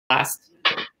last.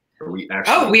 Are we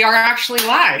actually? Oh, we are actually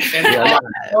live.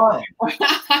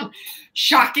 And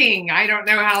Shocking. I don't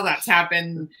know how that's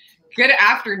happened. Good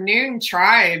afternoon,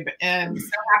 tribe, and so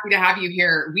happy to have you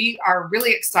here. We are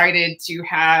really excited to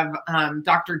have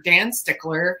Dr. Dan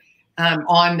Stickler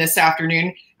on this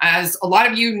afternoon. As a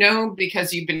lot of you know,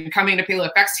 because you've been coming to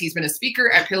PaleoFX, he's been a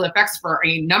speaker at PaleoFX for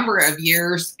a number of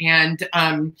years. And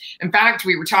in fact,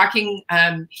 we were talking,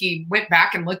 he went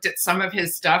back and looked at some of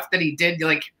his stuff that he did,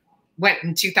 like, what,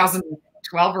 in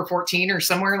 2012 or 14 or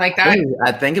somewhere like that?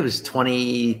 I think it was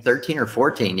 2013 or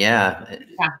 14. Yeah.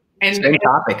 Yeah. And same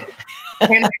topic.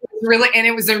 And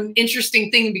it was an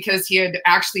interesting thing because he had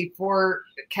actually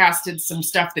forecasted some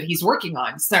stuff that he's working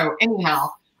on. So anyhow,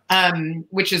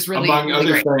 which is really among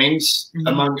really other great. things,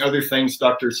 among other things,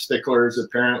 Dr. Stickler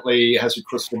apparently has a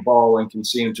crystal ball and can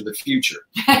see into the future.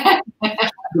 Yeah,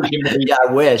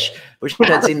 I wish we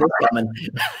had seen this coming.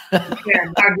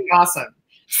 Yeah, that'd be awesome.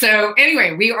 So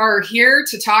anyway, we are here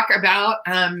to talk about,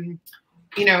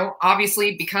 you know,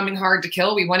 obviously becoming hard to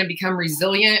kill. We want to become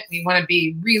resilient. We want to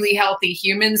be really healthy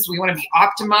humans. We want to be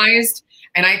optimized.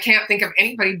 And I can't think of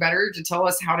anybody better to tell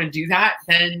us how to do that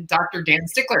than Dr. Dan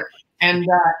Stickler. And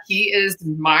he is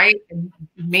me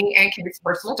and Kate's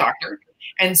personal doctor.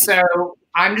 And so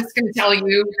I'm just going to tell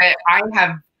you that I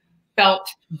have felt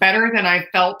better than I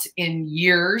felt in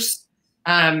years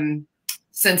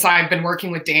since I've been working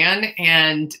with Dan.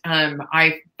 And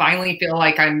I finally feel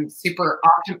like I'm super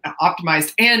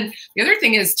optimized. And the other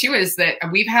thing is too, is that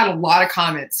we've had a lot of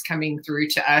comments coming through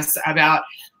to us about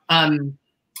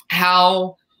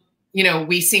how, you know,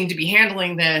 we seem to be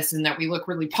handling this and that we look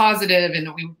really positive and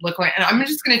that we look like, and I'm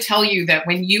just going to tell you that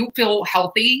when you feel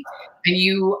healthy and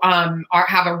you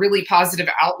have a really positive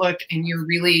outlook and you're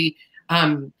really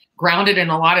grounded in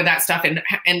a lot of that stuff and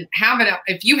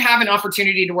if you have an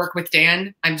opportunity to work with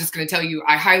Dan, I'm just going to tell you,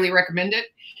 I highly recommend it.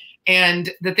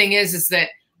 And the thing is that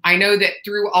I know that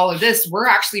through all of this, we're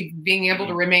actually being able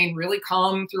to remain really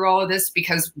calm through all of this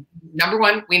because number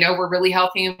one, we know we're really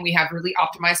healthy and we have really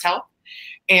optimized health.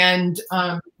 And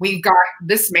we've got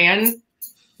this man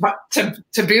to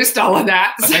boost all of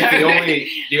that. I think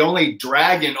the only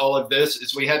drag in all of this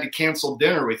is we had to cancel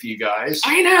dinner with you guys.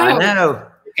 I know.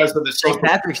 Because of the St.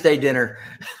 Patrick's Day dinner.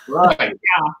 Right.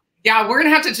 Yeah, we're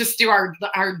gonna have to just do our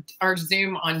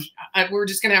Zoom on. We're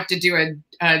just gonna have to do a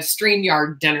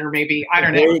StreamYard dinner, maybe. I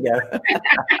don't know. There you go.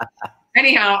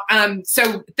 Anyhow,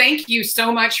 so thank you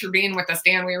so much for being with us,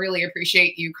 Dan. We really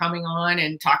appreciate you coming on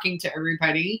and talking to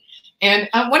everybody. And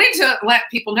I wanted to let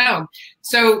people know.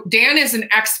 So Dan is an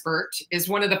expert, is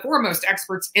one of the foremost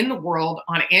experts in the world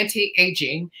on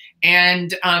anti-aging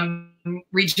and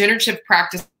regenerative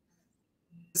practice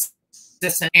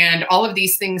and all of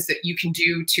these things that you can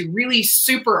do to really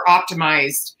super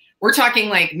optimize. We're talking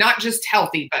like not just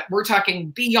healthy, but we're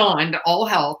talking beyond all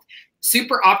health,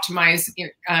 super optimized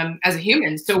as a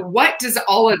human. So what does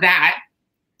all of that,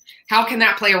 how can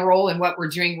that play a role in what we're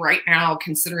doing right now,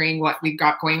 considering what we've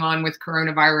got going on with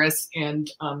coronavirus and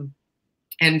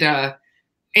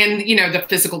you know, the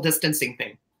physical distancing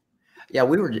thing? Yeah,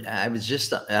 I was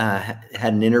just had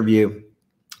an interview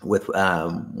with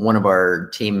one of our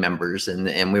team members,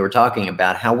 and we were talking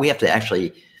about how we have to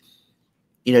actually,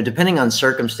 you know, depending on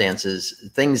circumstances,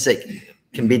 things that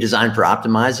can be designed for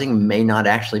optimizing may not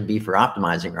actually be for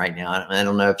optimizing right now. I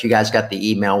don't know if you guys got the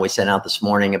email we sent out this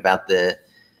morning about the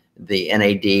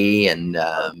NAD and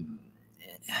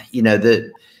you know,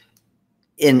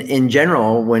 in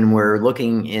general, when we're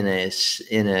looking in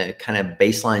a kind of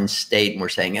baseline state and we're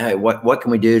saying, hey, what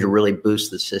can we do to really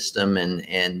boost the system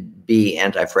and be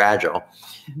anti-fragile?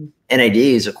 Mm-hmm. NAD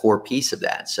is a core piece of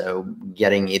that. So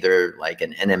getting either like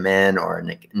an NMN or a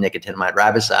nicotinamide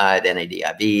riboside, NAD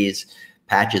IVs,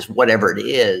 patches, whatever it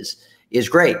is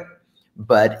great.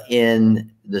 But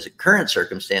in the current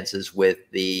circumstances with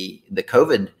the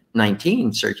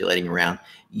COVID-19 circulating around,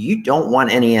 you don't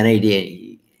want any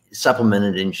NAD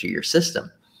supplemented into your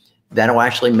system. That'll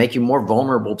actually make you more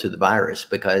vulnerable to the virus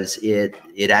because it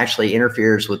actually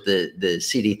interferes with the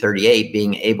CD38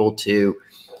 being able to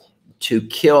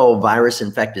kill virus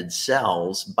infected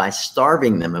cells by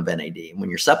starving them of NAD. And when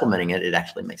you're supplementing it, it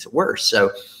actually makes it worse.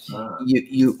 So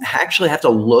you actually have to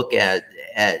look at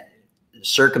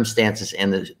circumstances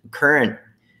and the current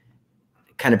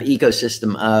kind of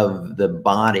ecosystem of the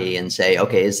body and say,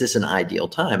 okay, is this an ideal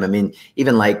time? I mean,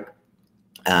 even like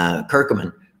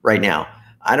curcumin right now,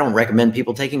 I don't recommend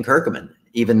people taking curcumin,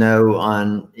 even though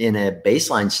in a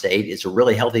baseline state, it's a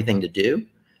really healthy thing to do.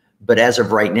 But as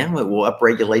of right now, it will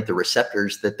upregulate the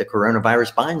receptors that the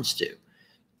coronavirus binds to.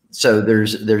 So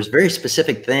there's very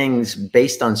specific things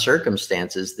based on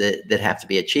circumstances that have to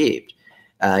be achieved.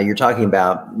 You're talking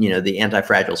about, you know, the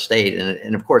anti-fragile state.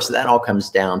 And of course, that all comes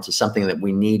down to something that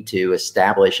we need to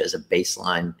establish as a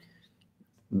baseline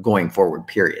going forward,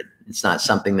 period. It's not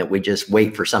something that we just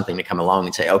wait for something to come along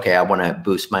and say, okay, I want to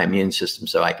boost my immune system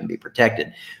so I can be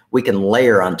protected. We can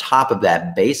layer on top of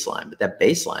that baseline, but that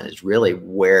baseline is really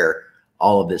where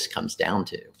all of this comes down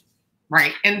to.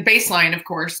 Right. And baseline, of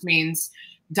course, means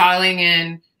dialing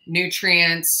in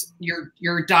nutrients,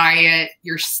 your diet,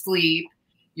 your sleep,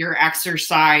 your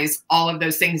exercise, all of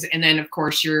those things. And then, of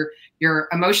course, your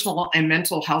emotional and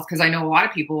mental health, because I know a lot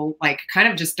of people like kind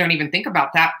of just don't even think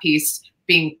about that piece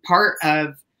being part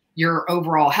of your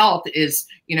overall health is,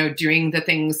 you know, doing the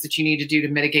things that you need to do to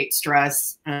mitigate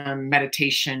stress,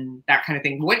 meditation, that kind of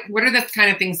thing. What are the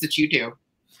kind of things that you do?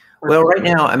 Well, right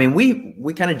now, I mean,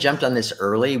 we kind of jumped on this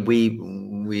early.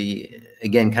 We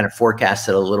again kind of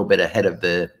forecasted a little bit ahead of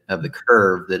the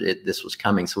curve that this was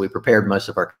coming. So we prepared most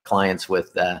of our clients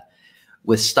with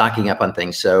stocking up on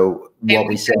things. So what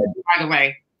we said, by the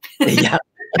way, yeah.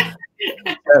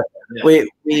 So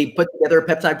we put together a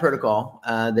peptide protocol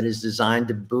that is designed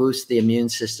to boost the immune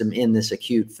system in this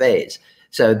acute phase.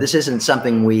 So this isn't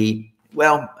something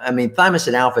well, I mean,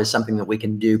 thymosin alpha is something that we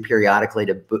can do periodically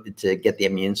to get the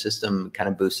immune system kind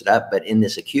of boosted up. But in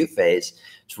this acute phase,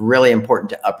 it's really important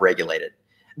to upregulate it.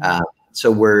 So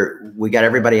we got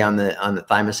everybody on the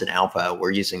thymosin alpha.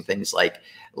 We're using things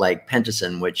like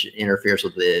pentacin, which interferes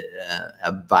with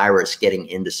a virus getting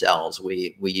into cells.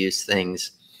 We use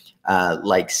things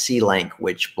like C-Link,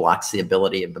 which blocks the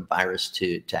ability of the virus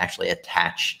to actually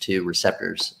attach to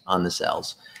receptors on the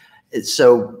cells.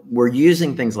 So we're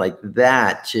using things like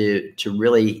that to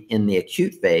really, in the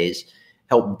acute phase,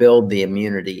 help build the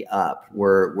immunity up.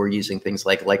 We're using things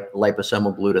like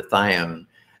liposomal glutathione.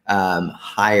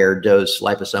 Higher dose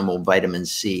liposomal vitamin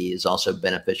C is also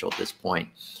beneficial at this point.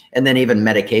 And then even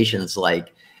medications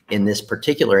like, in this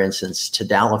particular instance,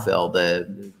 tadalafil,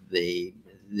 the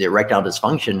erectile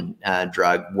dysfunction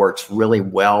drug, works really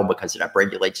well because it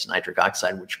upregulates nitric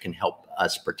oxide, which can help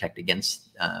us protect against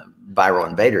viral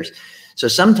invaders. So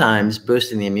sometimes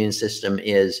boosting the immune system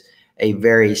is a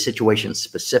very situation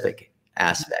specific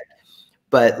aspect.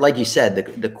 But like you said,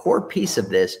 the core piece of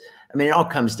this, I mean, it all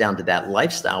comes down to that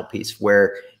lifestyle piece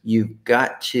where you've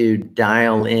got to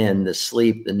dial in the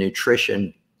sleep, the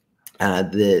nutrition,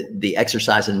 the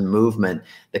exercise and movement,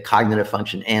 the cognitive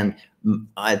function. And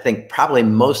I think probably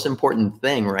most important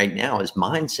thing right now is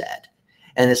mindset.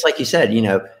 And it's like you said, you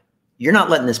know, you're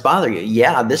not letting this bother you.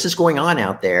 Yeah, this is going on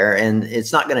out there, and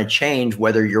it's not going to change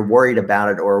whether you're worried about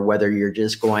it or whether you're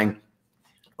just going,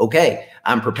 okay,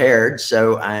 I'm prepared,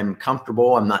 so I'm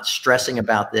comfortable. I'm not stressing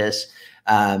about this.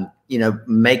 You know,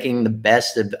 making the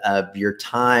best of your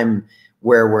time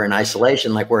where we're in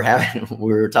isolation, like we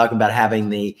were talking about having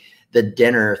the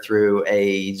dinner through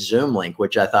a Zoom link,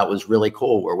 which I thought was really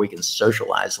cool, where we can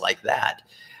socialize like that.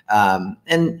 And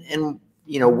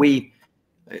you know,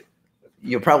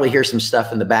 you'll probably hear some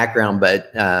stuff in the background,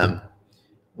 but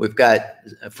we've got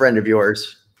a friend of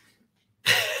yours.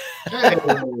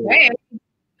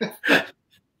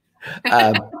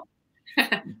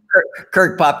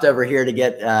 Kirk popped over here to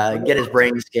get his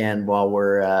brain scanned while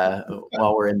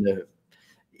we're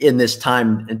in this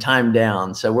time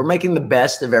down. So we're making the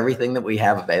best of everything that we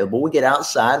have available. We get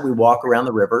outside, we walk around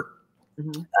the river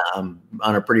on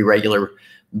a pretty regular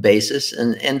basis,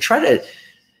 and try to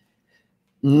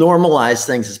normalize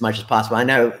things as much as possible. I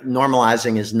know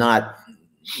normalizing is not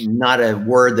a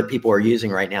word that people are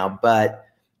using right now, but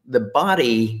the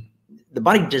body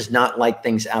does not like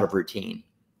things out of routine.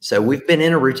 So we've been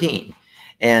in a routine,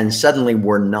 and suddenly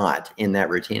we're not in that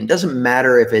routine. It doesn't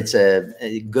matter if it's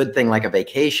a good thing like a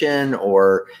vacation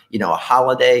or, you know, a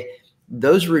holiday.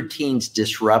 Those routines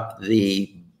disrupt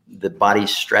the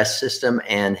body's stress system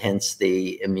and hence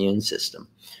the immune system.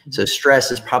 So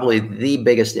stress is probably the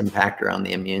biggest impactor on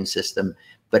the immune system,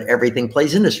 but everything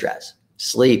plays into stress: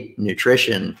 sleep,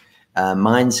 nutrition,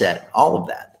 mindset, all of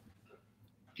that.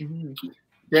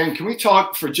 Dan, can we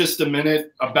talk for just a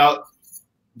minute about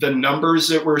the numbers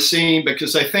that we're seeing?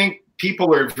 Because I think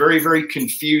people are very, very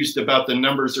confused about the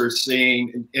numbers they're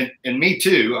seeing, and me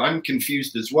too. I'm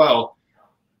confused as well.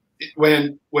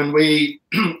 When we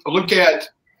look at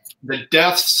the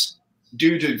deaths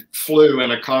due to flu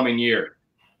in a common year,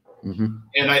 and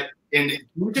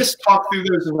we just talk through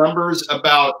those numbers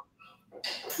about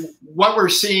what we're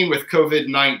seeing with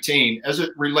COVID-19 as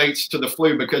it relates to the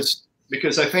flu, because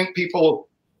I think people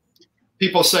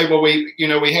say, well,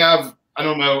 we have, I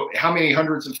don't know how many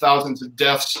hundreds of thousands of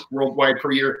deaths worldwide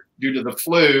per year due to the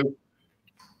flu,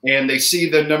 and they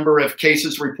see the number of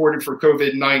cases reported for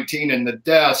COVID-19 and the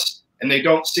deaths, and they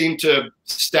don't seem to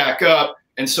stack up.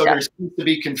 And so there seems to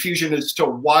be confusion as to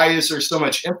why is there so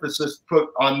much emphasis put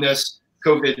on this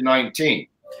COVID-19.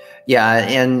 Yeah,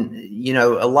 and you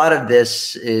know, a lot of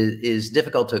this is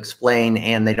difficult to explain,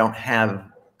 and they don't have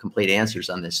complete answers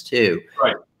on this too.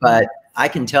 Right. But I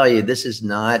can tell you, this is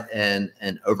not an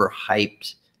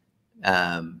overhyped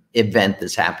event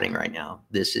that's happening right now.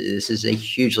 This is a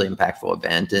hugely impactful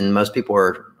event, and most people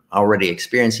are already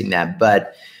experiencing that.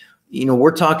 But you know, we're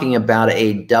talking about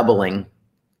a doubling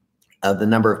of the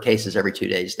number of cases every 2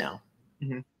 days now,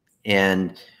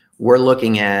 and we're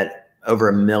looking at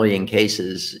over 1 million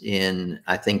cases in,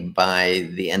 I think, by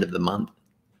the end of the month.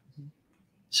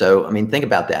 So, I mean, think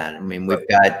about that. I mean, we've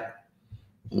got,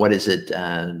 what is it,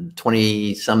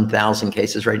 20-some thousand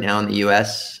cases right now in the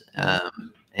US.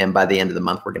 And by the end of the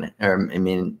month, we're going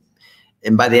to,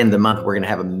 and by the end of the month, we're going to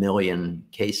have 1 million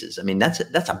cases. I mean, that's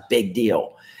a big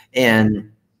deal.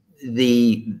 And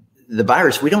the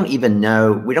virus, we don't even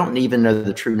know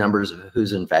the true numbers of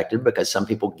who's infected, because some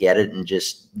people get it and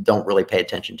just don't really pay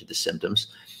attention to the symptoms.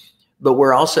 But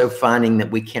we're also finding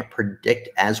that we can't predict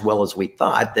as well as we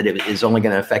thought that it is only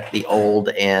going to affect the old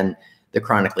and the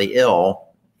chronically ill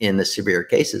in the severe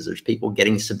cases. There's people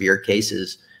getting severe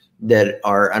cases that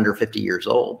are under 50 years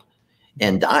old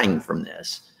and dying from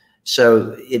this.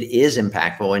 So it is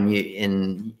impactful.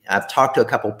 And I've talked to a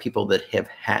couple of people that have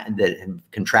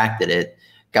contracted it,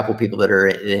 a couple of people that are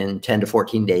in 10 to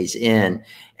 14 days in,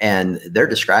 and they're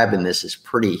describing this as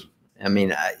pretty, I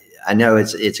mean, I know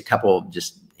it's a couple of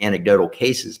just anecdotal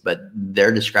cases, but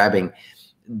they're describing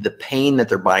the pain that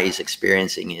their body is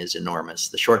experiencing is enormous.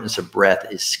 The shortness of breath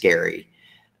is scary.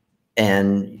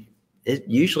 And it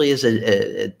usually is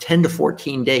a 10 to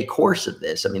 14 day course of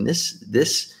this. I mean,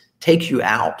 this takes you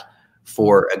out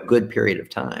for a good period of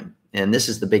time. And this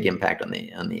is the big impact on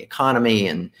the economy.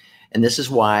 And this is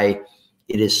why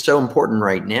it is so important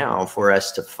right now for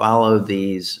us to follow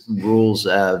these rules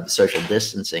of social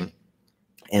distancing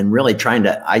and really trying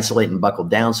to isolate and buckle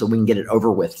down so we can get it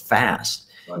over with fast.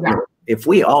 Yeah. If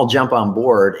we all jump on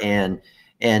board and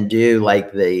do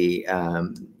like the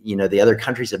other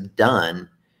countries have done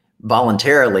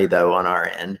voluntarily, though, on our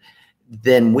end,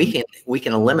 then we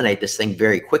can eliminate this thing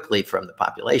very quickly from the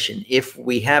population. If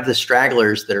we have the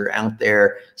stragglers that are out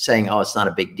there saying, oh, it's not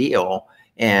a big deal,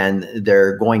 and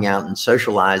they're going out and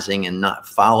socializing and not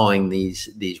following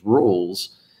these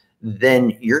rules,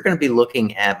 then you're going to be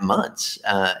looking at months.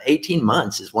 18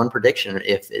 months is one prediction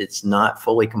if it's not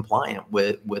fully compliant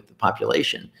with the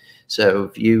population.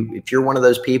 So if you're one of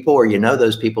those people, or you know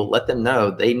those people, let them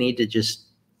know they need to just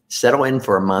settle in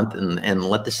for a month and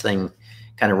let this thing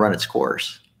kind of run its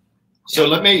course. So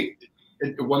let me,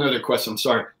 one other question,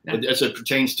 sorry, as it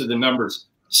pertains to the numbers.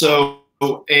 So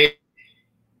a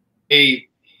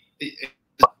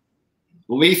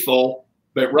lethal,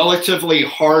 but relatively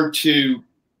hard to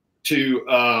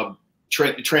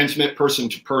transmit person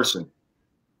to person.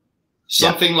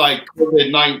 Something like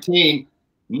COVID-19,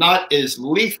 not as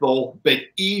lethal, but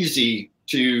easy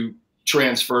to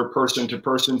transfer person to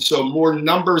person. So more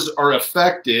numbers are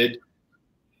affected.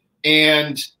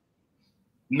 And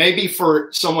maybe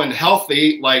for someone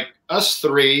healthy like us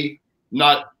three,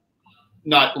 not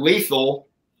lethal,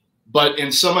 but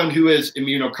in someone who is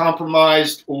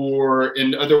immunocompromised or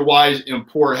in otherwise in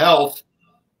poor health,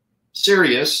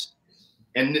 serious.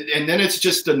 And then it's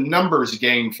just a numbers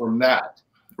game from that.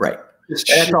 Right.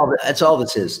 That's all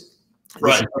this is.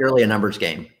 This is purely a numbers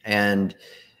game. And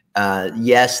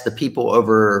yes, the people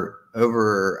over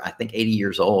I think 80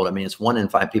 years old, I mean, it's 1 in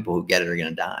 5 people who get it are going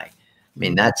to die. I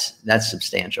mean, that's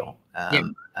substantial.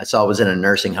 I saw I was in a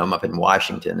nursing home up in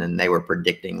Washington, and they were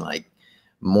predicting like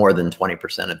more than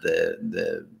 20% of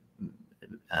the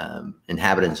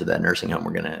inhabitants of that nursing home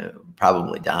were going to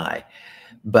probably die.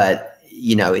 But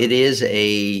you know, it is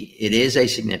a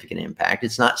significant impact.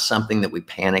 It's not something that we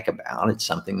panic about. It's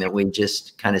something that we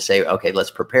just kind of say, okay,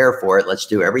 let's prepare for it. Let's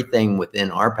do everything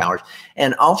within our powers.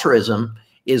 And altruism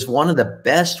is one of the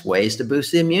best ways to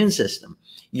boost the immune system.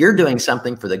 You're doing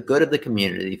something for the good of the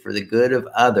community, for the good of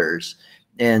others.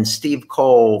 And Steve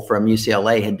Cole from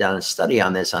UCLA had done a study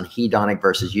on this, on hedonic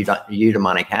versus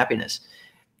eudaimonic happiness.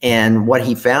 And what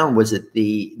he found was that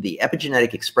the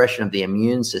epigenetic expression of the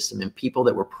immune system in people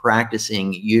that were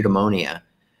practicing eudaimonia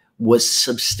was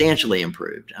substantially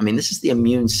improved. I mean, this is the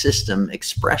immune system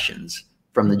expressions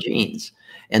from the genes.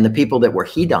 And the people that were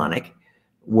hedonic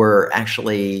were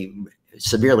actually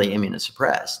severely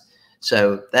immunosuppressed.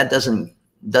 So that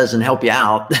doesn't help you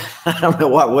out. I don't know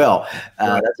what will.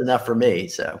 That's enough for me.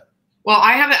 So Well,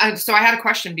 I have so I had a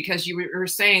question because you were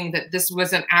saying that this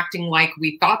wasn't acting like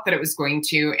we thought that it was going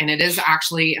to, and it is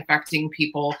actually affecting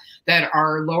people that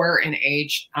are lower in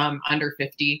age, under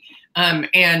 50,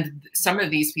 and some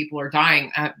of these people are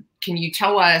dying. Can you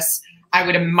tell us?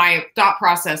 My thought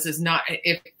process is not,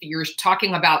 if you're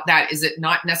talking about that, is it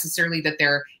not necessarily that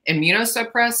they're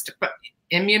immunosuppressed, but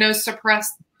immunosuppressed?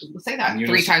 Say that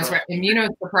three times, right?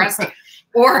 Immunosuppressed.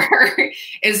 Or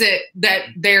is it that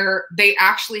they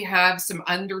actually have some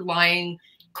underlying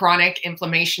chronic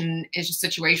inflammation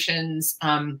situations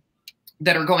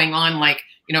that are going on, like,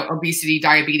 you know, obesity,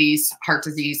 diabetes, heart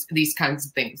disease, these kinds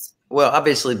of things? Well,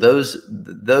 obviously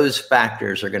those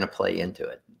factors are going to play into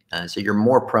it. So you're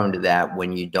more prone to that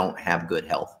when you don't have good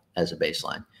health as a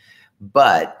baseline.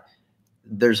 But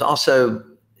there's also,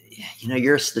 you know,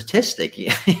 you're a statistic.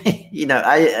 You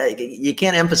know, you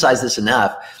can't emphasize this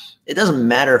enough. It doesn't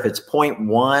matter if it's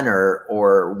 0.1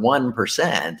 or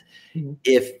 1%. Mm-hmm.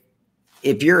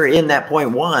 If you're in that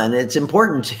 0.1, it's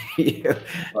important to you,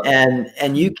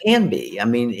 and you can be. I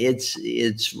mean,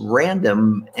 it's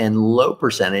random and low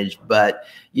percentage, but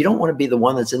you don't want to be the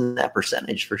one that's in that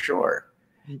percentage for sure.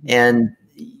 Mm-hmm. And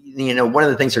you know, one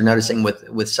of the things they're noticing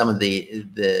with some of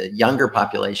the younger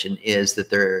population is that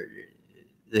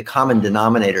the common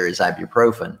denominator is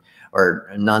ibuprofen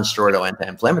or non-steroidal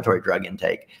anti-inflammatory drug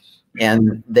intake.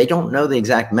 And they don't know the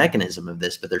exact mechanism of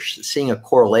this, but they're seeing a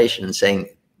correlation and saying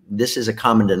this is a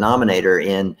common denominator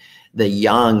in the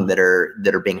young that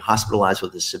are being hospitalized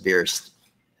with the severest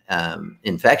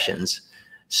infections.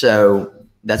 So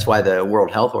that's why the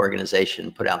World Health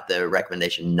Organization put out the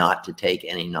recommendation not to take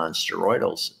any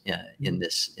non-steroidals in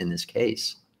this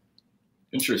case.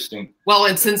 Interesting. Well,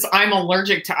 and since I'm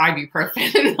allergic to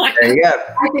ibuprofen, there you go.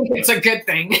 I think it's a good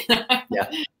thing. Yeah.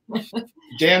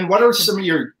 Dan, what are some of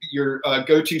your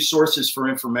go-to sources for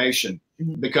information?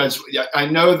 Because I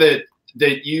know that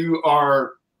you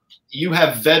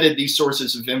have vetted these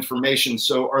sources of information.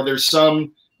 So are there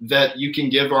some that you can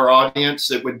give our audience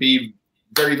that would be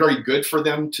very, very good for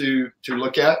them to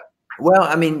look at? Well,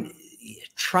 I mean,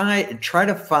 try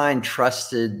to find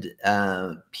trusted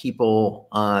people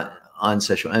on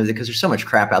social, because there's so much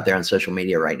crap out there on social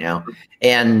media right now.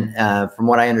 And from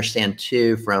what I understand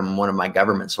too, from one of my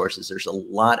government sources, there's a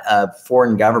lot of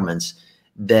foreign governments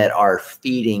that are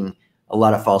feeding a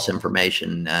lot of false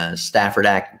information, Stafford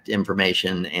Act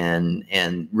information,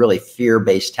 and really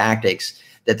fear-based tactics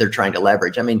that they're trying to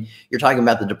leverage. I mean, you're talking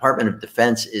about the Department of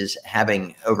Defense is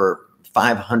having over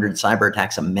 500 cyber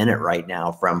attacks a minute right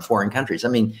now from foreign countries. I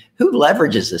mean, who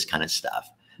leverages this kind of stuff?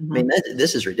 Mm-hmm. I mean,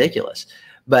 this is ridiculous.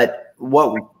 But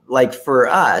like for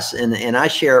us, and I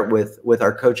share it with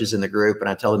our coaches in the group, and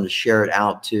I tell them to share it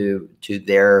out to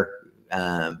their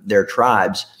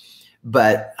tribes.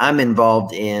 But I'm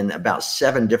involved in about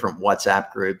 7 different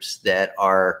WhatsApp groups that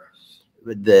are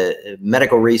the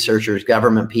medical researchers,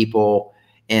 government people,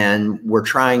 and we're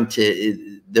trying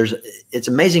to. It's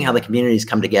amazing how the communities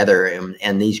come together,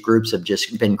 and these groups have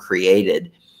just been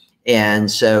created,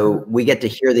 and so we get to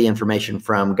hear the information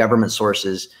from government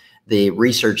sources, the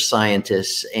research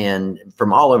scientists, and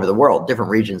from all over the world,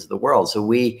 different regions of the world. So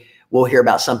we'll hear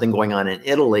about something going on in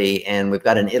Italy, and we've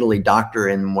got an Italy doctor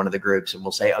in one of the groups, and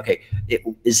we'll say, okay,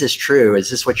 is this true?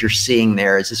 Is this what you're seeing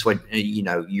there? Is this what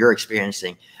you're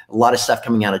experiencing? A lot of stuff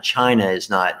coming out of China is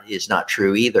not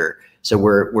true either. So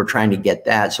we're trying to get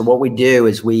that. So what we do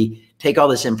is we take all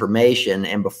this information,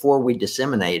 and before we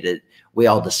disseminate it, we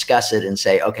all discuss it and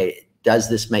say, okay, does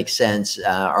this make sense?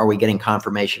 Are we getting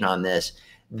confirmation on this?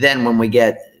 Then when we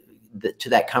get to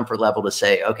that comfort level to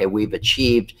say, okay, we've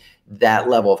achieved that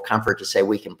level of comfort to say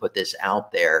we can put this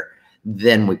out there,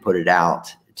 then we put it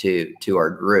out to our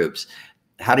groups.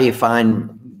 How do you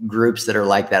find groups that are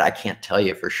like that? I can't tell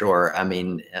you for sure. I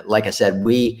mean, like I said,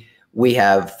 we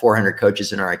have 400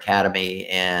 coaches in our academy,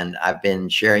 and I've been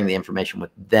sharing the information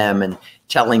with them and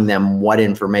telling them what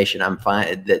information I'm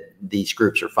finding, that these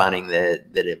groups are finding that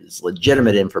it is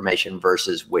legitimate information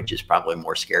versus which is probably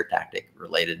more scare tactic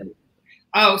related.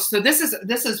 Oh, so this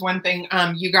is one thing,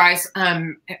 you guys,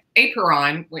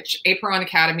 Aperon, which Aperon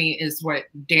Academy is what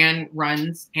Dan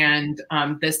runs, and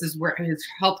this is where his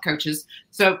health coaches.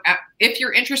 So if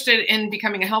you're interested in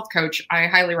becoming a health coach, I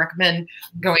highly recommend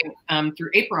going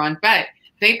through Aperon. But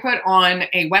they put on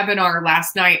a webinar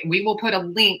last night. We will put a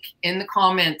link in the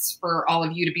comments for all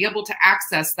of you to be able to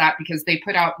access that, because they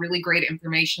put out really great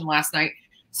information last night.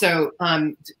 So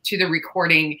to the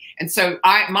recording. And so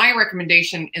my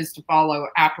recommendation is to follow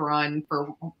Aperon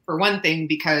for one thing,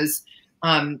 because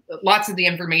lots of the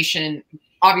information,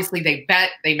 obviously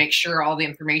they make sure all the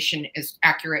information is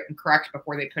accurate and correct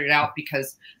before they put it out,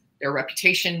 because Their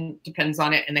reputation depends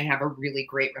on it, and they have a really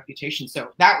great reputation.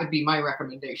 So that would be my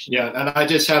recommendation. Yeah, and I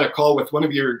just had a call with one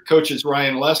of your coaches,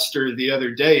 Ryan Lester, the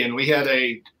other day, and we had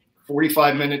a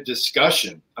 45-minute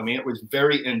discussion. I mean, it was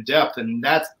very in-depth, and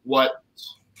that's what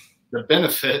the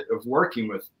benefit of working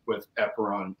with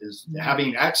Eperon is,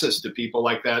 having access to people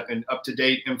like that and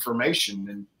up-to-date information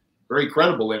and very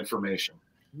credible information.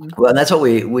 Well, and that's what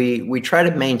we try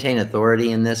to maintain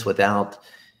authority in this without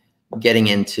getting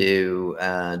into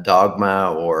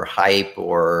dogma or hype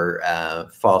or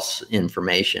false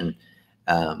information.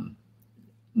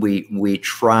 We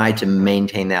try to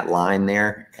maintain that line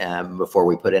there before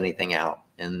we put anything out.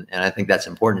 And I think that's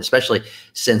important, especially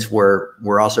since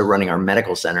we're also running our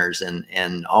medical centers, and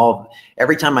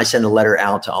every time I send a letter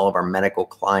out to all of our medical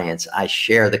clients, I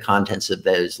share the contents of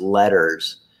those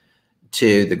letters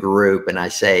to the group, and I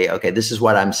say, okay, this is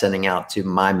what I'm sending out to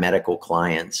my medical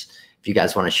clients. If you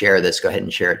guys want to share this, go ahead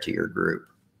and share it to your group.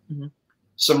 Mm-hmm.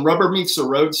 Some rubber meets the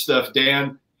road stuff,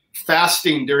 Dan.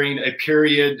 Fasting during a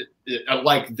period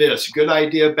like this, good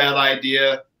idea, bad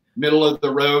idea, middle of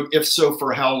the road? If so,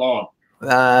 for how long?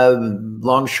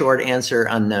 Long, short answer,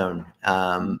 unknown.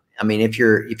 I mean, if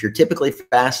you're typically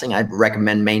fasting, I'd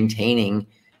recommend maintaining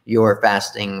your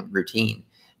fasting routine,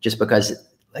 just because,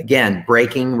 again,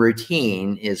 breaking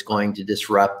routine is going to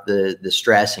disrupt the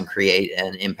stress and create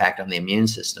an impact on the immune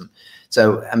system.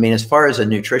 So, I mean, as far as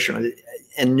nutrition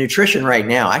right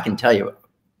now, I can tell you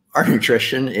our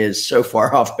nutrition is so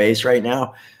far off base right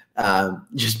now,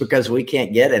 just because we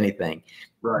can't get anything.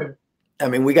 Right. I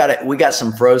mean, we got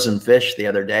some frozen fish the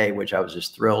other day, which I was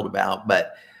just thrilled about,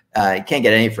 but you can't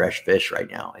get any fresh fish right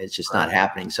now. It's just not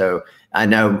happening. So I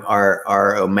know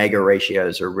our omega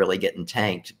ratios are really getting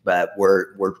tanked, but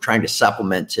we're trying to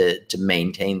supplement to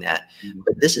maintain that. Mm-hmm.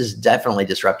 But this is definitely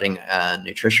disrupting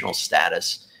nutritional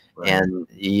status. Right. And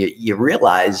you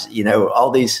realize, you know,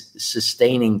 all these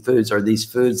sustaining foods, or these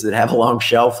foods that have a long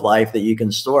shelf life that you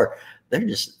can store, they're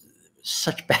just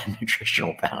such bad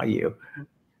nutritional value.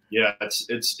 Yeah,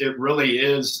 it really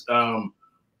is. Well,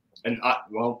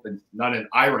 not an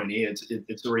irony.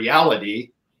 It's a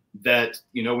reality that,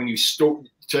 you know, when you store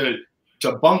to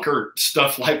bunker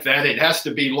stuff like that, it has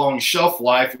to be long shelf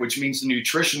life, which means the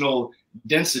nutritional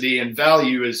density and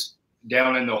value is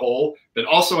down in the hole. But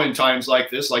also in times like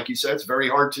this, like you said, it's very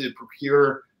hard to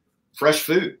procure fresh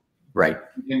food. Right.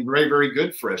 And very, very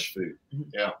good fresh food.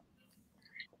 Yeah.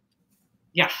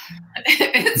 Yeah.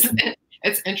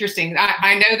 It's interesting.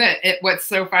 I know that what's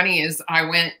so funny is I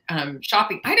went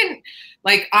shopping. I didn't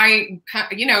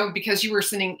you know, because you were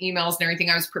sending emails and everything,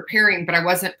 I was preparing, but I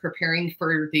wasn't preparing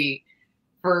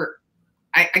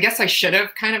I guess I should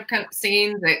have kind of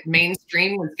seen that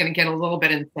mainstream was going to get a little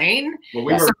bit insane. Well,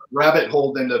 we were rabbit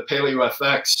holed into Paleo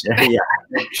FX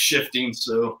shifting.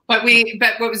 So, but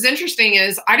what was interesting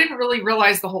is I didn't really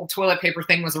realize the whole toilet paper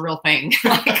thing was a real thing.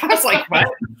 I was like, what?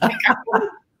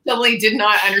 Totally did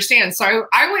not understand. So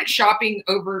I went shopping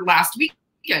over last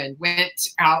weekend, went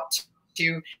out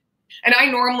to, and I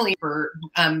normally for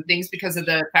things because of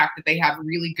the fact that they have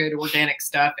really good organic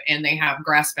stuff and they have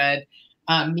grass-fed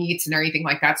meats and everything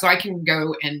like that. So I can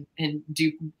go and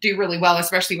do really well,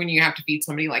 especially when you have to feed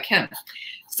somebody like him.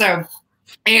 So,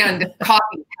 and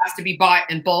coffee has to be bought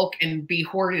in bulk and be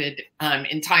hoarded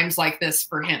in times like this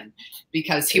for him,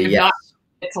 because he would not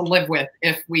get to live with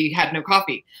if we had no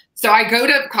coffee. So I go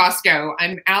to Costco,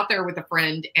 I'm out there with a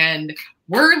friend, and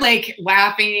we're like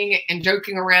laughing and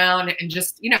joking around and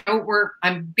just, you know,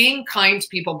 I'm being kind to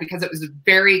people because it was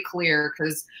very clear,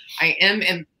 because I am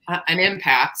an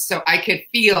empath. So I could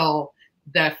feel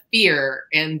the fear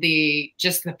and the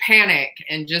panic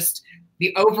and just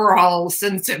the overall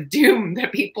sense of doom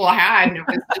that people had. And it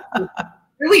was just a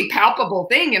really palpable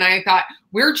thing. And I thought,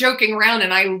 we're joking around.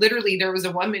 And there was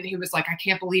a woman who was like, I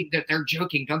can't believe that they're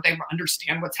joking. Don't they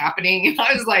understand what's happening? And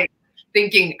I was like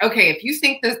thinking, okay, if you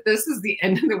think that this is the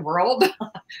end of the world,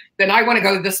 then I want to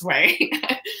go this way.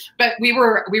 But we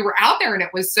were out there, and it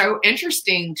was so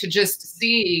interesting to just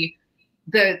see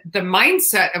the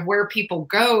mindset of where people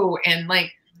go, and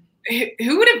like,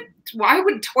 why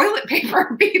would toilet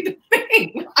paper be the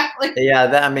thing?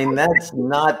 I mean, that's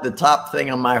not the top thing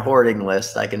on my hoarding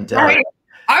list, I can tell you.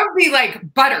 I would be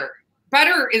like, butter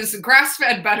is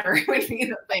grass-fed butter would be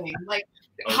the thing, like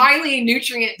highly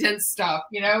nutrient dense stuff,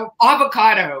 you know,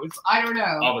 avocados. I don't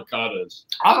know.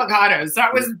 Avocados.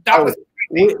 That was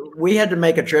we had to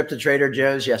make a trip to Trader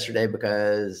Joe's yesterday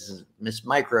because Miss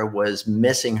Micro was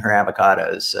missing her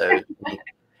avocados. So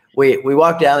we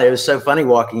walked down there. It was so funny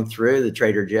walking through the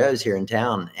Trader Joe's here in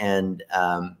town. And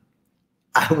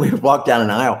we walked down an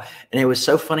aisle, and it was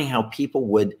so funny how people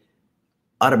would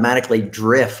automatically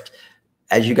drift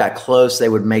as you got close, they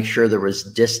would make sure there was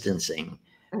distancing.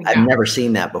 Yeah. I've never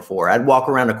seen that before. I'd walk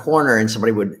around a corner and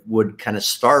somebody would kind of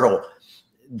startle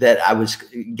that I was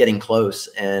getting close,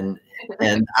 and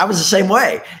I was the same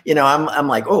way. You know, I'm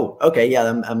like, oh, okay, yeah,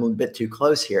 I'm a bit too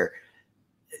close here.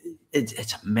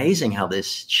 It's amazing how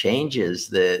this changes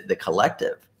the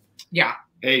collective. Yeah.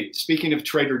 Hey, speaking of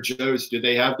Trader Joe's, do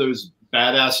they have those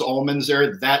badass almonds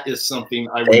there? That is something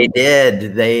I would. They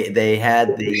did. They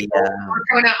had the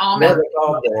Marcona almonds.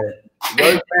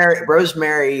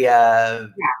 Rosemary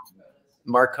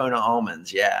Marcona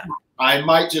almonds. Yeah. I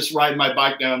might just ride my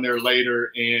bike down there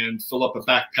later and fill up a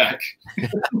backpack.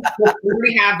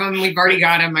 We have them. We've already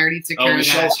got them. I already took care of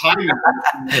Michelle's hiding them.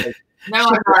 No,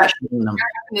 I'm not. They're in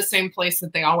the same place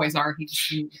that they always are. He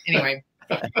just, anyway.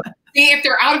 See, if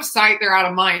they're out of sight, they're out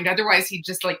of mind. Otherwise, he'd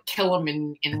just like kill them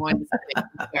in one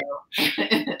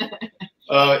second.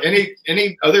 So.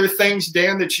 Any other things,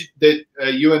 Dan, that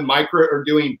you and Mike are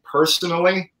doing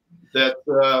personally that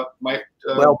might?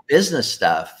 Well, business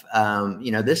stuff.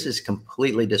 You know, this has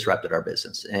completely disrupted our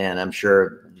business, and I'm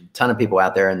sure a ton of people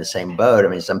out there in the same boat. I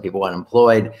mean, some people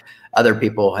unemployed, other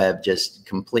people have just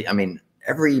I mean,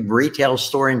 every retail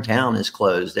store in town is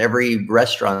closed. Every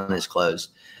restaurant is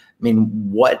closed. I mean,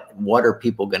 what are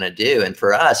people going to do? And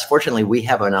for us, fortunately, we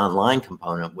have an online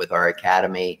component with our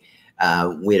academy.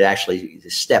 We'd actually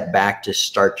stepped back to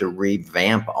start to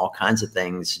revamp all kinds of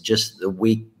things just the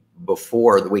week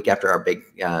after our big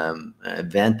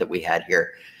event that we had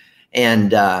here.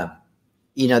 And,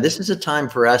 you know, this is a time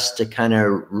for us to kind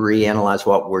of reanalyze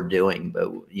what we're doing.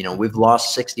 But, you know, we've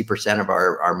lost 60% of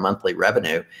our monthly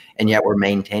revenue, and yet we're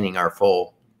maintaining our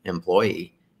full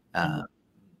employee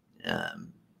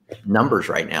numbers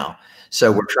right now.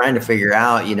 So we're trying to figure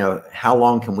out, you know, how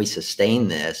long can we sustain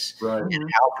this, right, and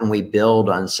how can we build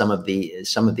on some of the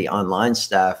online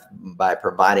stuff by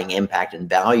providing impact and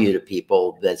value to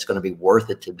people that's going to be worth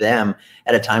it to them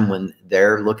at a time when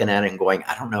they're looking at it and going,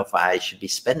 I don't know if I should be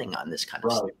spending on this kind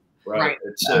of stuff. Right.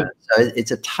 So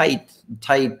it's a tight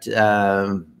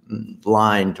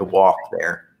line to walk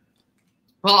there.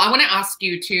 Well, I want to ask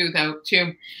you too,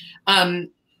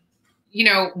 you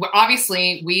know,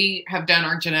 obviously we have done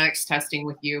our genetics testing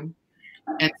with you.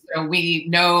 And so we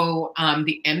know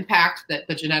the impact that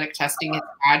the genetic testing has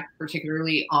had,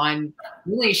 particularly on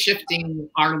really shifting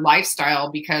our lifestyle,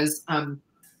 because, you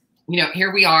know,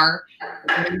 here we are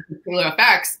in Paleo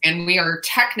FX, and we are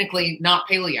technically not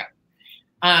paleo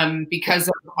because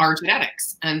of our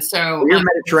genetics. And so you're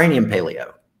Mediterranean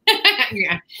paleo.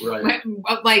 Yeah. Right.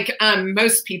 Like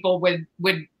most people would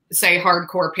say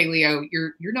hardcore paleo.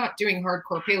 You're not doing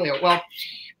hardcore paleo. Well,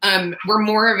 we're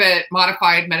more of a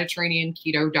modified Mediterranean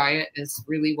keto diet is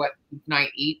really what I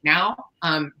eat now,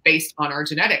 based on our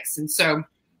genetics. And so,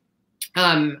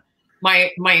 what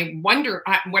I'm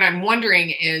wondering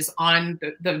is on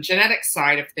the genetic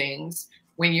side of things,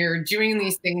 when you're doing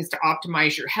these things to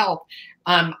optimize your health,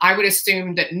 I would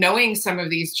assume that knowing some of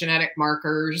these genetic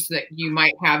markers that you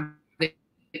might have that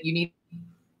you need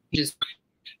just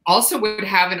also would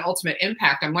have an ultimate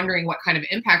impact. I'm wondering what kind of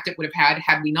impact it would have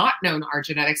had we not known our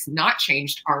genetics, not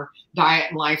changed our diet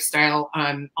and lifestyle.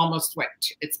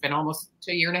 It's been almost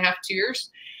a year and a half, 2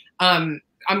 years. I'm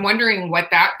wondering what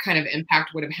that kind of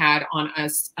impact would have had on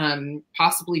us,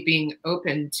 possibly being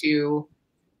open to,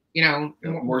 you know,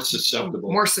 more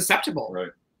susceptible.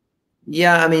 Right.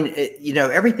 Yeah. I mean, you know,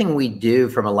 everything we do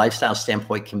from a lifestyle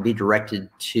standpoint can be directed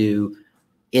to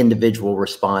individual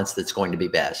response that's going to be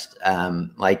best.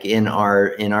 Like in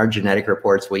our genetic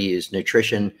reports, we use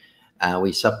nutrition, we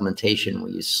use supplementation,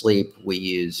 we use sleep, we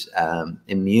use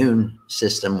immune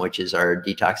system, which is our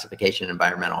detoxification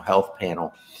environmental health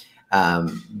panel,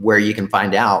 where you can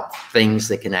find out things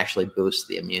that can actually boost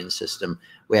the immune system.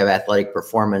 We have athletic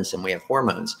performance, and we have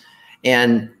hormones.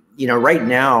 And, you know, right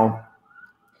now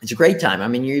it's a great time. I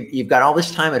mean, you've got all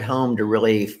this time at home to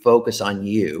really focus on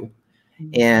you.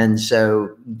 And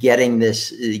so getting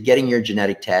your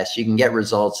genetic test, you can get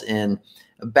results in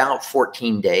about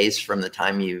 14 days from the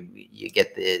time you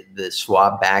get the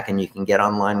swab back, and you can get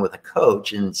online with a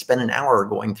coach and spend an hour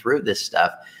going through this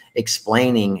stuff,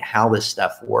 explaining how this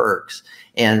stuff works.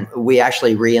 And we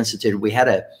actually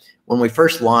reinstituted, when we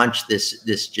first launched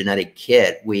this genetic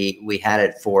kit, we had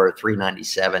it for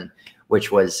 $397,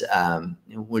 which was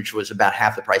about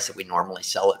half the price that we normally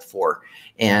sell it for.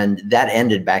 And that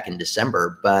ended back in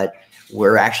December, but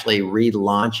we're actually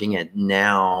relaunching it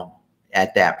now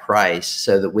at that price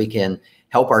so that we can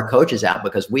help our coaches out,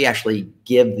 because we actually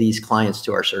give these clients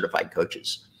to our certified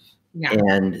coaches. Yeah.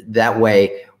 And that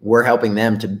way we're helping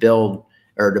them to build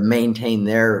or to maintain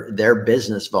their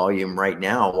business volume right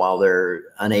now while they're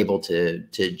unable to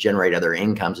generate other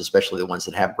incomes, especially the ones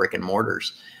that have brick and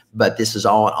mortars. But this is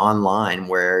all online,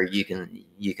 where you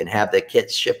can have the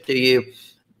kits shipped to you.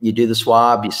 You do the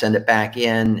swab, you send it back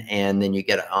in, and then you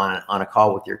get on a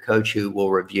call with your coach, who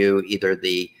will review either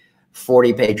the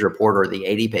 40-page report or the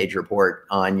 80-page report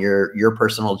on your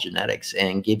personal genetics,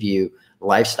 and give you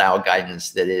lifestyle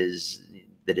guidance that is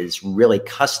really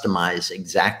customized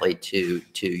exactly to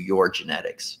your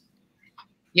genetics.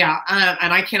 Yeah,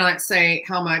 and I cannot say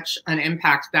how much an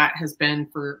impact that has been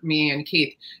for me and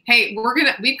Keith. Hey,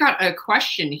 we've got a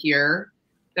question here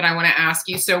that I want to ask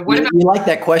you. So what about— You like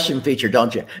that question feature,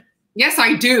 don't you? Yes,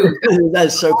 I do.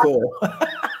 That's so cool.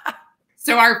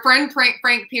 So our friend Frank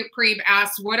Prieb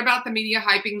asks, what about the media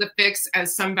hyping the fix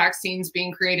as some vaccines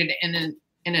being created in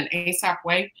an ASAP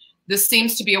way? This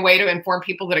seems to be a way to inform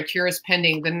people that a cure is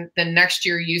pending. Then next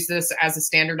year use this as a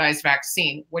standardized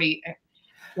vaccine. What do you?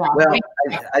 Well,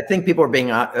 I think people are being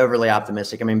overly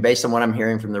optimistic. I mean, based on what I'm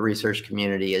hearing from the research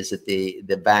community, is that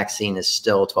the vaccine is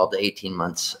still 12 to 18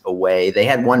 months away. They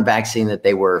had one vaccine that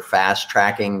they were fast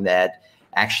tracking that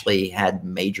actually had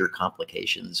major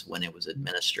complications when it was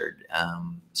administered.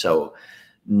 So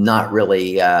not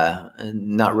really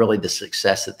the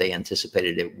success that they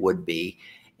anticipated it would be.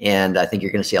 And I think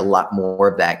you're going to see a lot more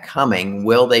of that coming.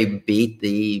 Will they beat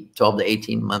the 12 to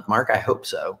 18 month mark? I hope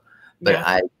so. But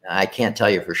yeah. I can't tell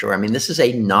you for sure. I mean, this is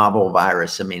a novel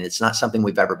virus. I mean, it's not something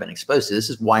we've ever been exposed to. This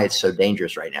is why it's so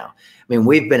dangerous right now. I mean,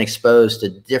 we've been exposed to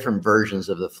different versions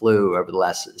of the flu over the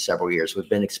last several years. We've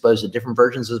been exposed to different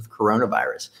versions of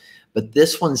coronavirus. But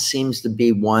this one seems to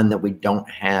be one that we don't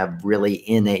have really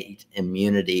innate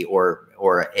immunity or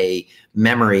a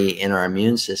memory in our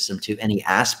immune system to any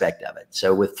aspect of it.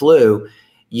 So with flu,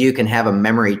 you can have a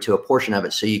memory to a portion of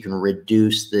it, so you can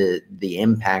reduce the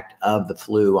impact of the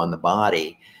flu on the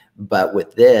body. But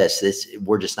with this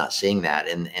we're just not seeing that,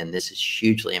 and this is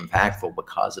hugely impactful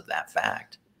because of that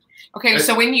fact. Okay,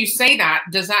 so when you say that,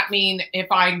 does that mean if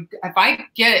I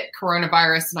get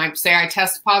coronavirus and I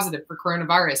test positive for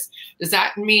coronavirus, does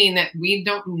that mean that we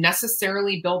don't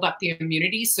necessarily build up the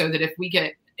immunity, so that if we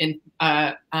get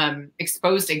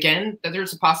exposed again, that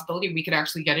there's a possibility we could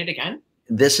actually get it again?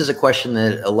 This is a question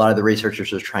that a lot of the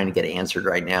researchers are trying to get answered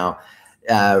right now.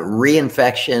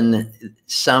 Reinfection,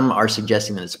 some are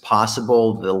suggesting that it's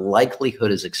possible. The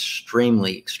likelihood is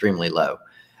extremely, extremely low.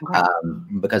 Okay.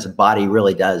 Because the body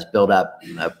really does build up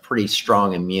a pretty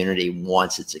strong immunity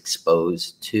once it's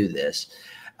exposed to this.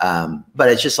 But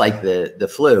it's just like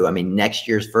the flu. I mean, next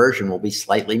year's version will be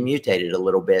slightly mutated a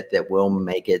little bit that will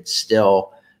make it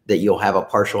still that you'll have a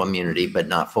partial immunity, but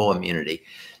not full immunity.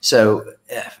 So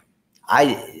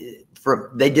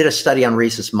they did a study on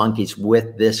rhesus monkeys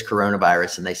with this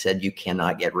coronavirus, and they said you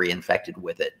cannot get reinfected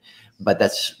with it. But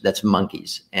that's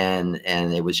monkeys, and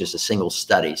it was just a single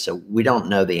study. So we don't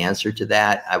know the answer to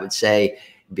that. I would say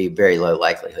it'd be very low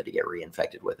likelihood to get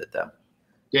reinfected with it, though.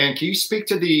 Dan, can you speak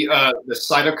to the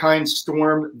cytokine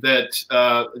storm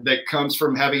that comes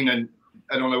from having an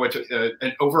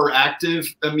overactive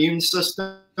immune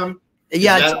system?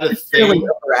 Yeah, it's really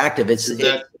overactive.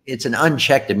 It's an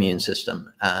unchecked immune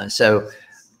system. So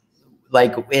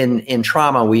like in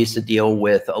trauma, we used to deal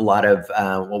with a lot of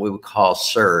what we would call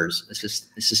SIRS,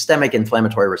 systemic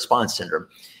inflammatory response syndrome.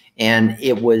 And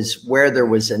it was where there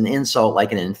was an insult,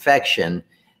 like an infection,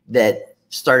 that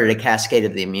started a cascade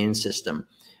of the immune system.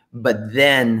 But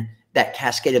then that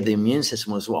cascade of the immune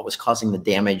system was what was causing the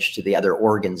damage to the other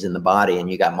organs in the body. And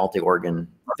you got multi-organ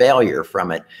failure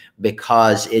from it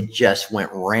because it just went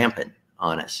rampant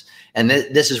on us. And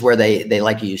this is where they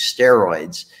like to use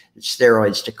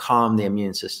steroids to calm the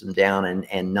immune system down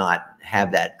and not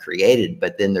have that created.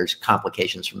 But then there's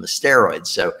complications from the steroids.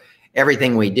 So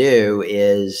everything we do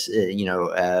is,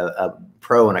 a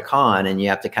pro and a con, and you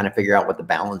have to kind of figure out what the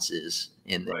balance is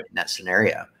in that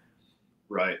scenario.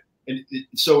 Right. And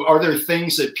so are there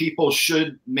things that people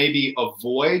should maybe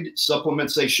avoid,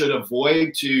 supplements they should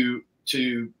avoid to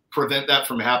prevent that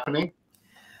from happening?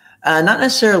 Not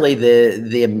necessarily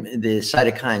the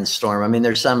cytokine storm. I mean,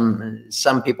 there's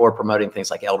some people are promoting things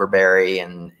like elderberry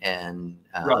and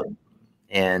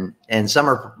some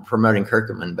are promoting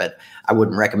curcumin, but I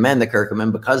wouldn't recommend the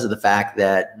curcumin because of the fact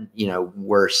that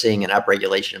we're seeing an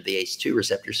upregulation of the ACE2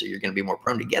 receptor, so you're going to be more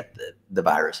prone to get the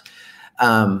virus.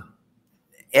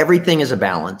 Everything is a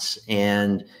balance,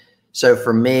 and so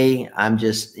for me, I'm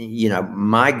just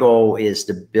my goal is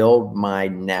to build my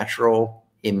natural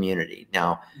immunity.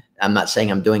 Now, I'm not saying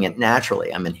I'm doing it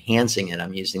naturally. I'm enhancing it.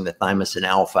 I'm using the thymosin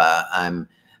alpha. I'm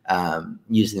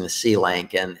using the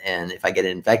C-Link. And if I get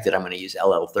infected, I'm going to use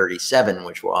LL37,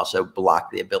 which will also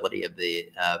block the ability of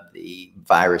the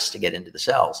virus to get into the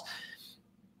cells.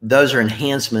 Those are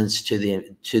enhancements to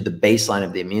the baseline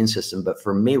of the immune system. But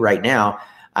for me right now,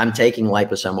 I'm taking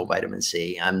liposomal vitamin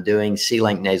C. I'm doing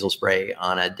C-Link nasal spray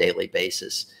on a daily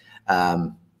basis.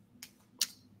 I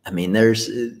mean, there's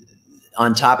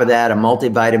on top of that, a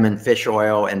multivitamin, fish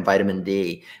oil, and vitamin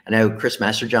D. I know Chris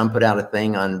Masterjohn put out a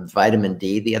thing on vitamin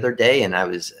D the other day, and I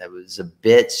was a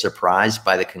bit surprised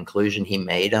by the conclusion he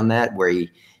made on that, where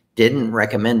he didn't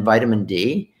recommend vitamin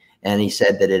D, and he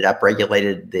said that it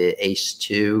upregulated the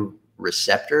ACE2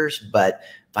 receptors, but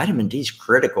vitamin D is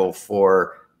critical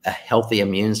for a healthy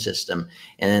immune system.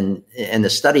 And the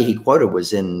study he quoted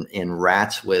was in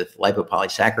rats with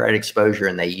lipopolysaccharide exposure,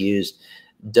 and they used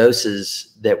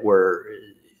doses that were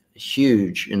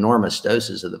huge, enormous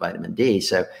doses of the vitamin D.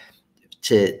 So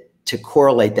to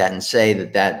correlate that and say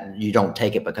that you don't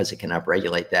take it because it can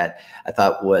upregulate that, I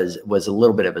thought was a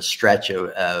little bit of a stretch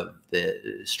of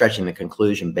stretching the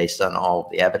conclusion based on all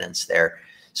of the evidence there.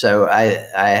 So I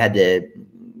had to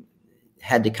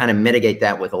kind of mitigate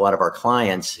that with a lot of our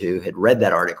clients who had read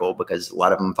that article, because a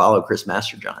lot of them follow Chris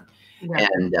Masterjohn. Yeah.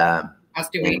 And as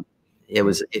do we. It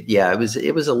was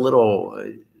a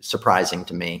little surprising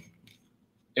to me.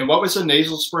 And what was the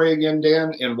nasal spray again,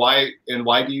 Dan? And why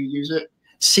do you use it?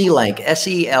 C-Link,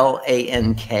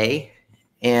 SELANK,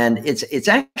 and it's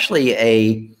actually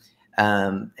a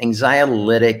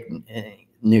anxiolytic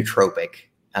nootropic.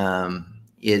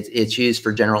 It's used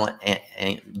for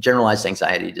generalized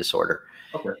anxiety disorder.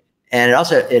 Okay. And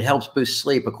it helps boost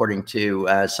sleep, according to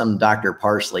some Dr.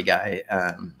 Parsley guy.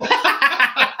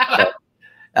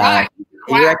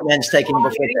 He recommends taking it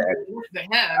before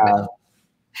bed.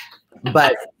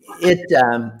 But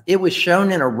it was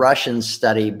shown in a Russian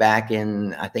study back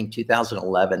in, I think,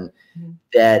 2011,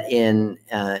 that in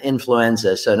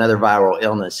influenza, so another viral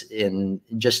illness, in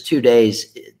just 2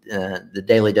 days, the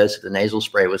daily dose of the nasal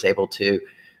spray was able to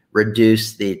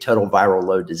reduce the total viral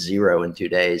load to 0 in 2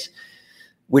 days.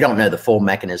 We don't know the full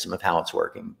mechanism of how it's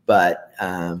working, but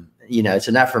it's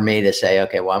enough for me to say,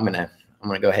 okay, well, I'm going to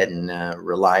go ahead and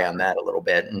rely on that a little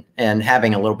bit, and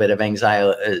having a little bit of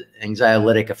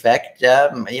anxiolytic effect.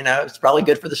 It's probably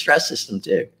good for the stress system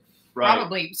too. Right.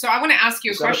 Probably. So I want to ask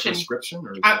you a question. That a prescription?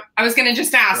 Or I was going to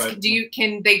just ask, right.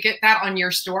 Can they get that on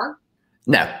your store?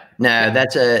 No, you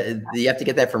have to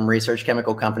get that from research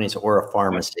chemical companies or a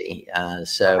pharmacy.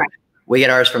 So okay. We get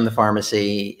ours from the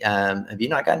pharmacy. Have you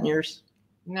not gotten yours?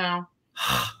 No.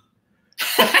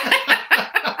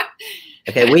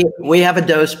 Okay, we have a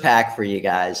dose pack for you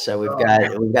guys. So we've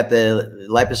got the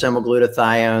liposomal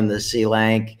glutathione, the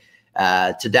C-Link,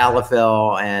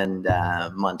 tadalafil, and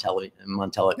Montella.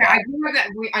 Yeah, I do have that.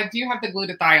 I do have the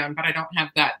glutathione, but I don't have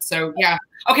that. So yeah.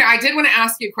 Okay, I did want to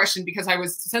ask you a question, because I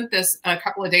was sent this a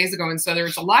couple of days ago, and so there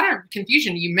was a lot of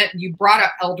confusion. You brought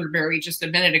up elderberry just a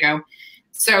minute ago.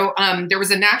 So there was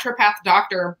a naturopath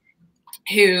doctor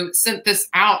who sent this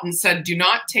out and said, do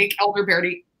not take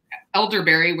elderberry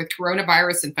with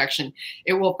coronavirus infection.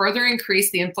 It will further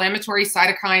increase the inflammatory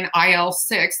cytokine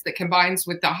IL-6 that combines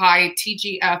with the high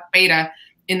TGF-beta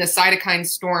in the cytokine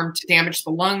storm to damage the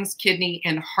lungs, kidney,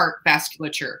 and heart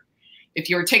vasculature. If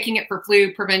you're taking it for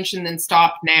flu prevention, then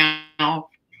stop now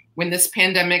when this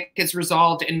pandemic is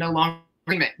resolved and no longer.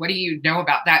 What do you know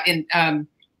about that? And I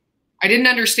didn't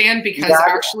understand, because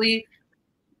actually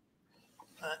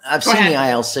I've seen the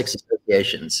IL-6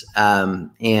 associations,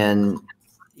 and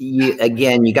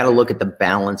you got to look at the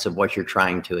balance of what you're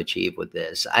trying to achieve with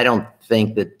this. I don't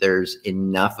think that there's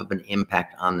enough of an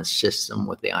impact on the system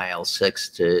with the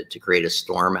IL-6 to create a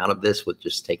storm out of this with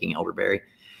just taking elderberry.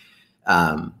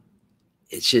 You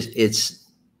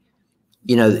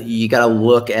got to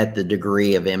look at the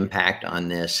degree of impact on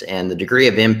this, and the degree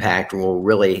of impact will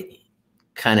really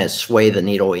kind of sway the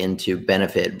needle into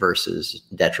benefit versus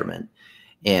detriment.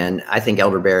 And I think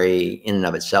elderberry in and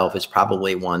of itself is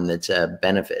probably one that's a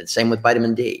benefit. Same with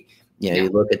vitamin D. You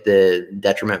look at the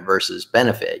detriment versus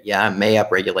benefit. Yeah, it may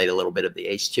upregulate a little bit of the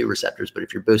ACE2 receptors, but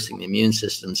if you're boosting the immune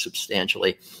system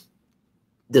substantially,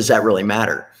 does that really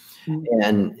matter? Mm-hmm.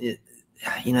 And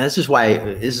this is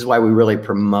why we really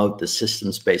promote the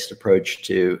systems-based approach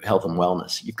to health and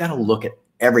wellness. You've got to look at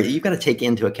you've got to take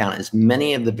into account as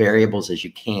many of the variables as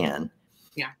you can.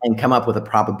 Yeah. And come up with a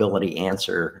probability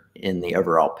answer in the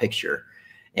overall picture.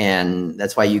 And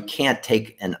that's why you can't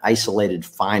take an isolated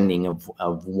finding of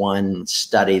one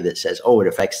study that says, oh, it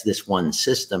affects this one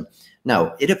system.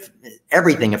 No,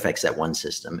 everything affects that one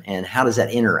system. And how does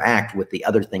that interact with the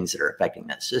other things that are affecting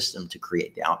that system to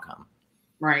create the outcome?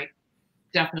 Right.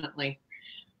 Definitely.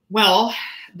 Well,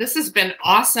 this has been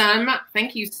awesome.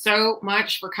 Thank you so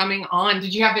much for coming on.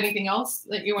 Did you have anything else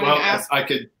that you wanted to ask? I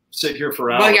could sit here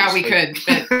for hours. Well, yeah, we could.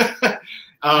 But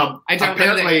I don't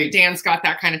know that Dan's got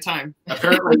that kind of time.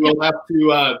 Apparently, we'll have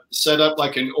to set up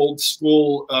like an old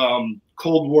school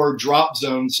Cold War drop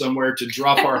zone somewhere to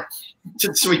drop our,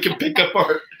 so we can pick up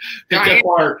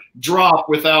our drop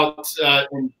without.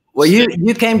 Well,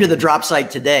 you came to the drop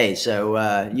site today,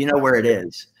 so you know where it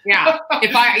is. Yeah.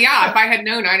 If I had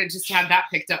known, I'd have just had that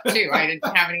picked up too. I didn't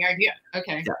have any idea.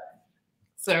 Okay. Yeah.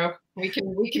 So we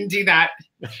can do that.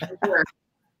 Sure.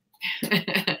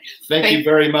 Thank you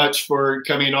very much for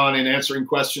coming on and answering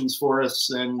questions for us.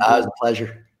 And it was a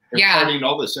pleasure. Imparting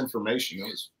all this information.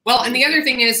 Well, and the other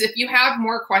thing is, if you have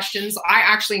more questions, I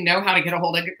actually know how to get a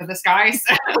hold of this guy.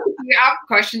 So if you have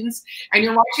questions and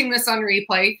you're watching this on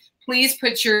replay, please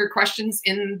put your questions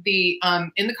in the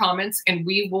comments, and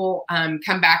we will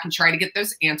come back and try to get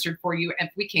those answered for you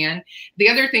if we can. The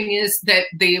other thing is that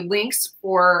the links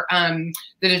for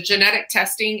the genetic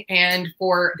testing and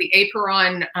for the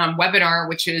Aperon webinar,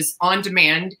 which is on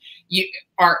demand, you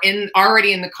are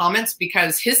already in the comments,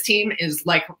 because his team is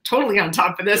like totally on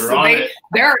top of this. They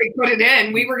already put it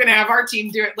in. We were going to have our team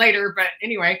do it later, but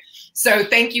anyway. So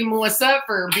thank you, Melissa,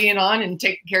 for being on and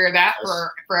taking care of that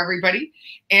for everybody.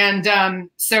 And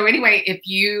so anyway, if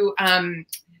you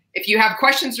have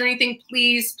questions or anything,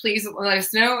 please let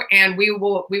us know, and we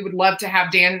would love to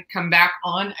have Dan come back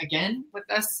on again with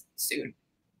us soon.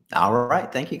 All right,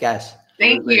 thank you guys.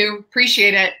 Thank you,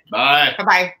 appreciate it. Bye.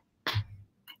 Bye.